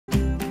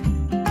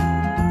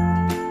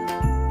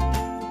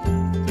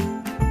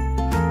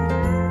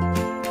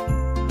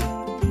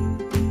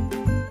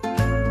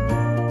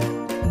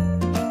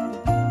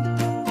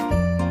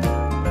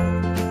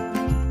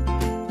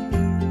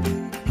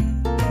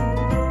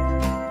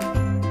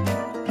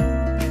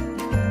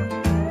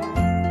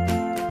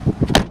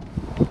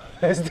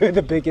Let's do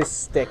the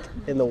biggest stick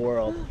in the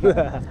world.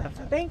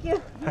 Thank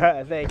you.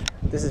 Alright, thanks.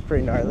 This is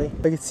pretty gnarly.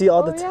 I can see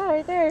all Yeah,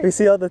 right there. I can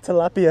see all the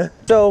tilapia.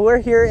 So we're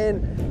here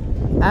in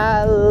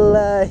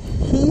Alihi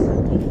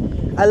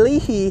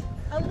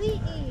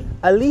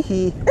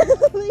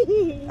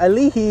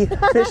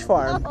fish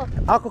farm,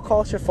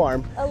 aquaculture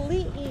farm.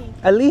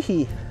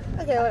 Alihi.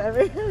 Okay,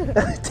 whatever.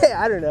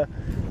 I don't know,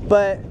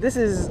 but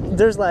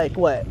there's like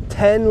what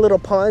 10 little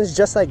ponds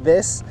just like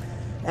this,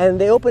 and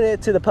they open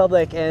it to the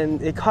public, and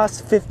it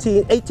costs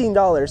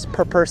 $18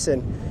 per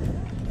person.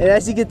 And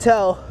as you can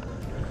tell,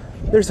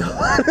 there's a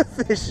lot of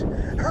fish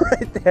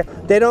right there.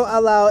 They don't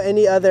allow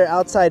any other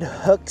outside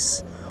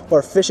hooks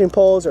or fishing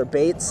poles or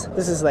baits.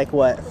 This is like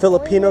what,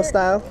 Filipino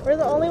style? We're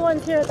the only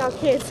ones here without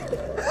kids.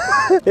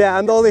 Yeah,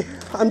 I'm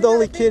the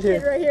only kid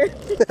here. Right here.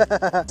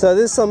 So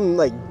this is some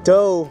like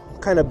dough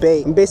kind of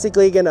bait. I'm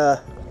basically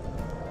gonna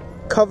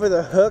cover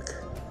the hook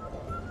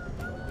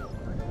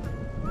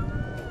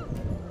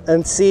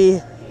and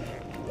see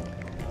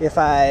if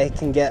I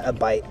can get a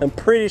bite. I'm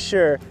pretty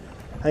sure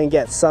I can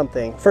get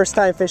something. First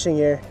time fishing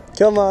here.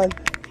 Come on,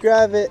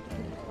 grab it.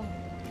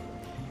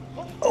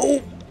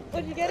 Oh,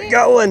 Did you get it?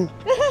 got one.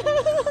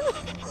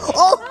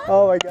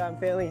 Oh my god, I'm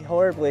failing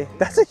horribly.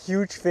 That's a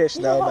huge fish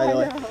though, by the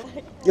way.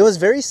 It was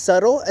very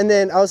subtle, and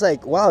then I was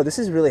like, wow, this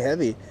is really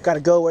heavy.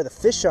 Gotta go where the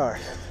fish are.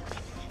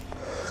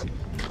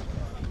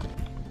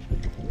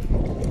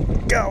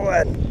 Got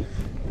one.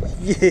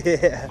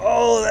 Yeah.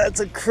 Oh, that's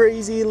a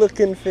crazy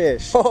looking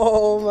fish.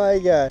 Oh my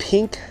god.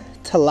 Pink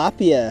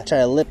tilapia. Try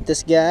to lip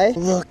this guy.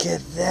 Look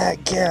at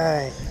that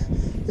guy.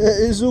 That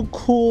is a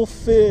cool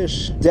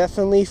fish.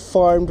 Definitely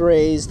farmed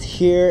raised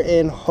here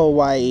in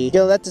Hawaii.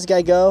 Gonna let this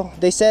guy go.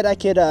 They said I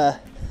could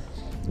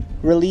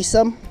release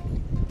him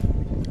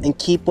and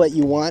keep what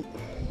you want.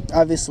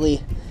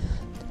 Obviously,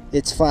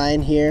 it's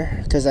fine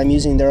here because I'm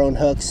using their own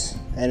hooks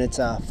and it's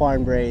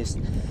farmed raised.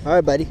 All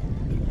right, buddy.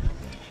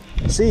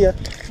 See ya.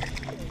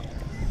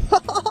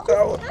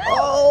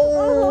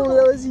 Oh,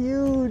 that was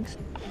huge.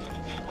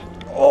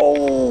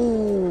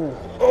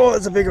 Oh,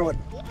 that's a bigger one.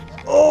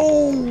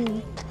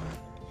 Oh.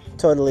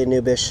 Totally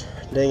noobish.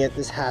 Dang it,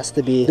 this has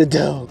to be the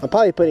dough. I'm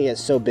probably putting it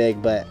so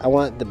big, but I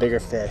want the bigger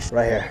fish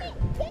right here.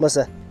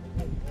 Musa,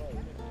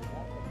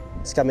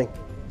 it's coming.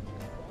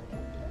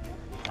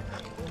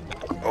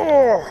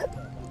 Oh,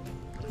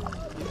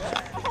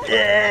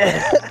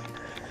 yeah,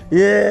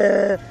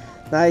 yeah.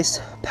 Nice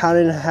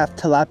 £1.5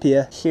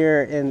 tilapia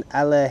here in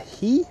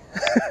Alihi,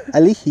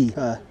 Alihi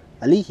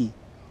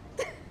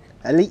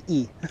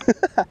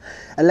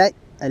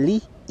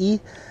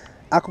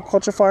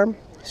aquaculture farm.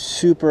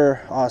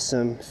 Super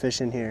awesome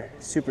fishing here,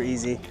 super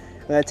easy.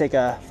 I'm gonna take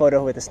a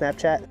photo with a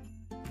Snapchat.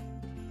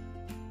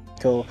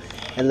 Cool,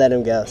 and let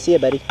him go. See ya,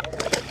 buddy.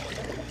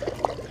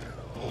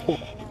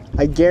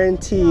 I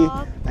guarantee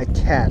a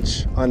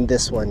catch on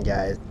this one,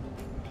 guys.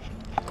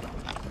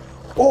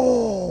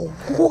 Oh,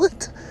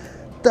 what?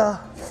 The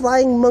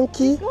flying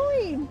monkey?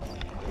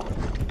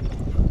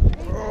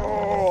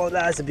 Oh,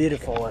 that's a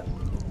beautiful one.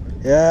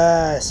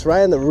 Yes,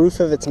 right on the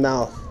roof of its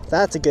mouth.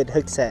 That's a good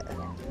hook set.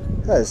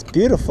 That is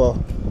beautiful.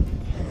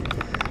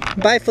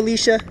 Bye,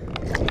 Felicia.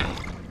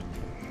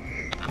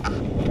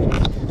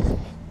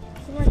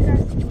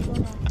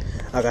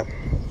 Okay.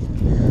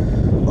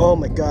 Oh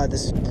my god,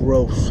 this is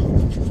gross.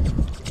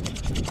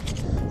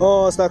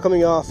 Oh, it's not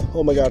coming off.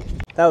 Oh my god.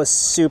 That was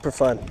super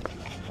fun.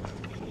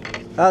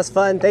 That was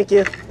fun, thank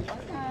you.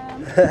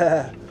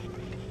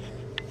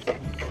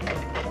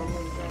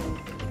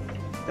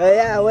 Oh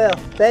yeah, I will.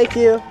 Thank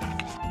you.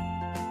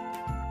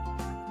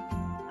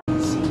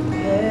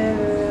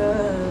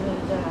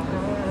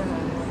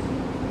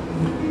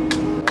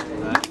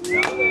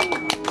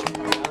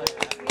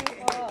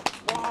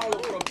 Wow,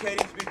 from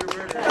Katie Speaker.